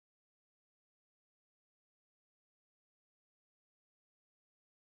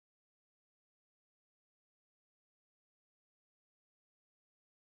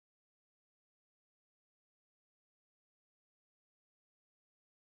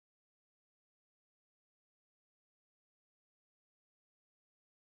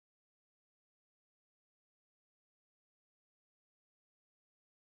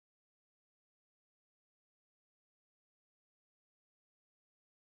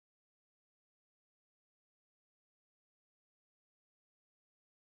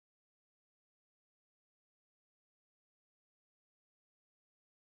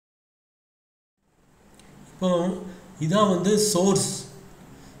இப்போ இதான் வந்து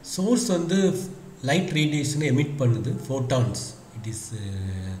சோர்ஸ் வந்து லைட் ரேடியேஷனை எமிட் பண்ணுது photons. It is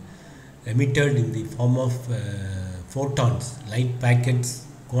emitted in the form of photons, light packets,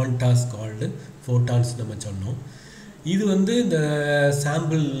 quantas called photons நம்ம சொன்னோம். இது வந்து இந்த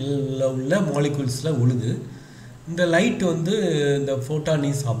சாம்பிளில் உள்ள மாலிகுல்ஸில் உழுது. இந்த லைட் வந்து இந்த photon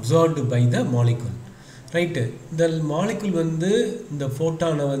is absorbed by the molecule, right. இந்த மாலிகுல் வந்து இந்த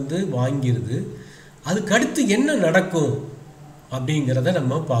ஃபோட்டானை வந்து வாங்கிடுது. அதுக்கடுத்து என்ன நடக்கும் அப்படிங்கிறத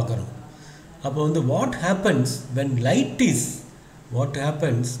நம்ம பார்க்குறோம். அப்போ வந்து what happens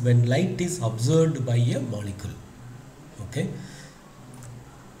when light is observed by a molecule. Okay,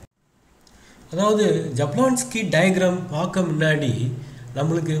 அதாவது ஜப்லான்ஸ்கி டயக்ராம் பார்க்க முன்னாடி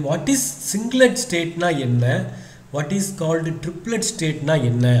நம்மளுக்கு வாட் இஸ் சிங்லெட் ஸ்டேட்னா என்ன, வாட் இஸ் கால்டு ட்ரிப்ளெட் ஸ்டேட்னா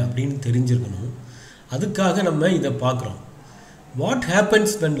என்ன அப்படின்னு தெரிஞ்சிருக்கணும். அதுக்காக நம்ம இதை பார்க்குறோம். What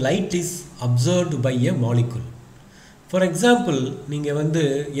happens when light is observed by a molecule. For example நீங்கள் வந்து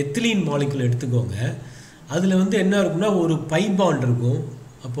எத்திலீன் மாலிகுல் எடுத்துக்கோங்க. அதில் வந்து என்ன இருக்குன்னா ஒரு பை பாண்ட் இருக்கும்.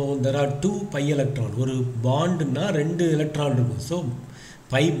 அப்போது there are 2 pi எலக்ட்ரான். ஒரு பாண்டுன்னா 2 எலக்ட்ரான் இருக்கும். So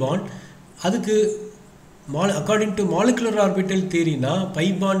by bond. அதுக்கு according to molecular orbital தியரினா by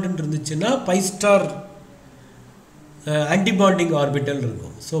பாண்டுன்னு இருந்துச்சுன்னா பை ஸ்டார் ஆன்டிபாண்டிங் ஆர்பிட்டல்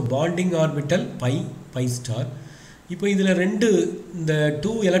இருக்கும். So bonding orbital by star. இப்போ இதில் இந்த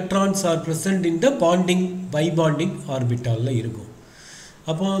 2 electrons are present in the by bonding ஆர்பிட்டாலில் இருக்கும்.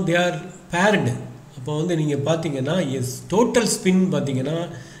 அப்போ தே ஆர் பேர்டு. அப்போ வந்து நீங்கள் பார்த்தீங்கன்னா டோட்டல் ஸ்பின் பார்த்தீங்கன்னா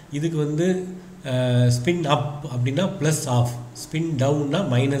இதுக்கு வந்து ஸ்பின் அப் அப்படின்னா plus of, spin டவுன்னா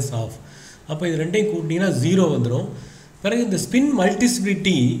minus of. அப்போ இது ரெண்டையும் கூட்டிங்கன்னா 0 வந்துடும். பிறகு இந்த ஸ்பின்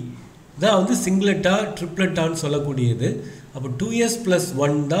மல்டிசிபிலிட்டி தான் வந்து சிங்லெட்டா ட்ரிப்ளெட்டான்னு சொல்லக்கூடியது. அப்போ 2s +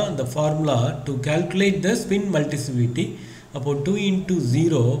 1 தான் இந்த formula to calculate the spin மல்டிசிபிலிட்டி. அப்போது 2 ×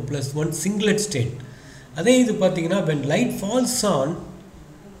 0 + 1 சிங்லெட் ஸ்டேட். அதே இது பார்த்தீங்கன்னா when light falls on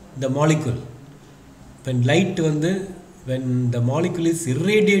the molecule, when the molecule is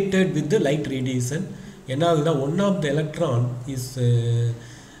irradiated with the light radiation, என்ன ஆகுதுன்னா one of the electron is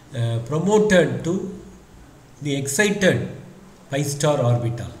promoted to the excited pi star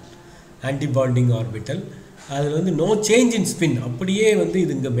orbital, antibonding orbital. அதில் வந்து no change in spin, அப்படியே வந்து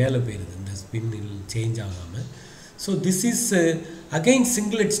இது இங்கே மேலே போயிடுது, இந்த ஸ்பின்னில் சேஞ்ச் ஆகாமல். So this is again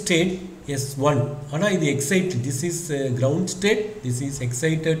singlet state S1. ஆனால் இது excited, this is ground state, this is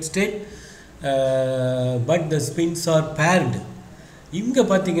excited state, but the spins R bird. இங்கே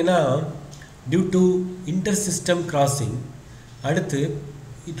பார்த்தீங்கன்னா டியூ டு இன்டர்சிஸ்டம் கிராசிங் அடுத்து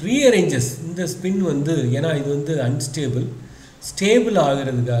இட் ரீஅரேஞ்சஸ் இந்த ஸ்பின் வந்து, ஏன்னா இது வந்து அன்ஸ்டேபிள், ஸ்டேபிள்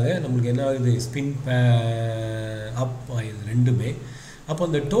ஆகிறதுக்காக நம்மளுக்கு என்ன ஆகுது, ஸ்பின் அப் ஆகுது ரெண்டுமே. அப்போ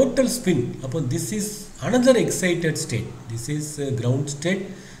இந்த டோட்டல் ஸ்பின், அப்போ this is another excited state, this is ground state,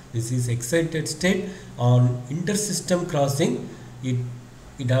 this is excited state. On இன்டர்சிஸ்டம் crossing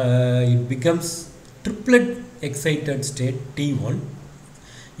it becomes triplet excited state T1.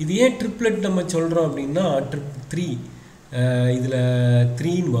 இது ஏன் ட்ரிப்ளெட் நம்ம சொல்கிறோம் அப்படின்னா 3 இதில்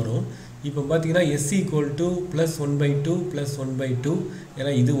 3ன்னு வரும். இப்போ பார்த்தீங்கன்னா S = +1/2 +1/2,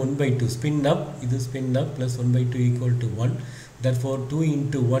 ஏன்னா இது 1/2 ஸ்பின் அப், இது ஸ்பின் அப், +1/2 = 1. therefore 2 ×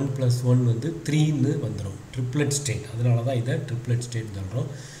 1 + 1 வந்து 3ன்னு வந்துடும் ட்ரிப்ளெட் ஸ்டேட். அதனால தான் இதை ட்ரிப்ளெட் ஸ்டேட் சொல்கிறோம்.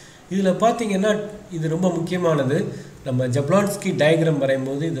 இதில் பார்த்தீங்கன்னா இது ரொம்ப முக்கியமானது. நம்ம ஜப்லான்ஸ்கி டயக்ராம்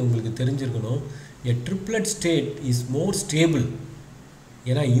வரையும்போது இது உங்களுக்கு தெரிஞ்சிருக்கணும். a triplet state is more stable.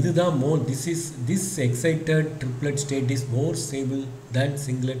 ஏன்னா இதுதான் this excited triplet state is more stable than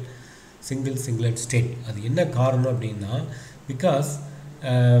single singlet state. அது என்ன காரணம் அப்படின்னா, பிகாஸ்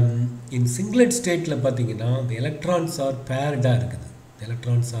இன் சிங்லெட் ஸ்டேட்டில் பார்த்தீங்கன்னா the electrons are paired-ஆக இருக்குது. the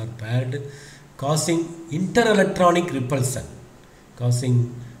electrons are paired causing interelectronic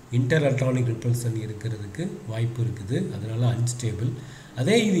repulsion இருக்கிறதுக்கு வாய்ப்பு இருக்குது. அதனால அன்ஸ்டேபிள்.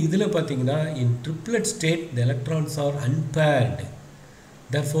 அதே இதில் பார்த்தீங்கன்னா இன் triplet state the electrons are unpaired,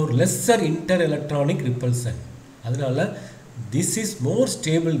 therefore lesser interelectronic repulsion. அதனால this is more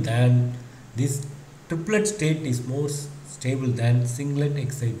stable than this triplet state is more stable than singlet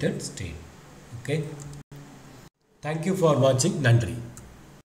excited state. Okay, thank you for watching. நன்றி.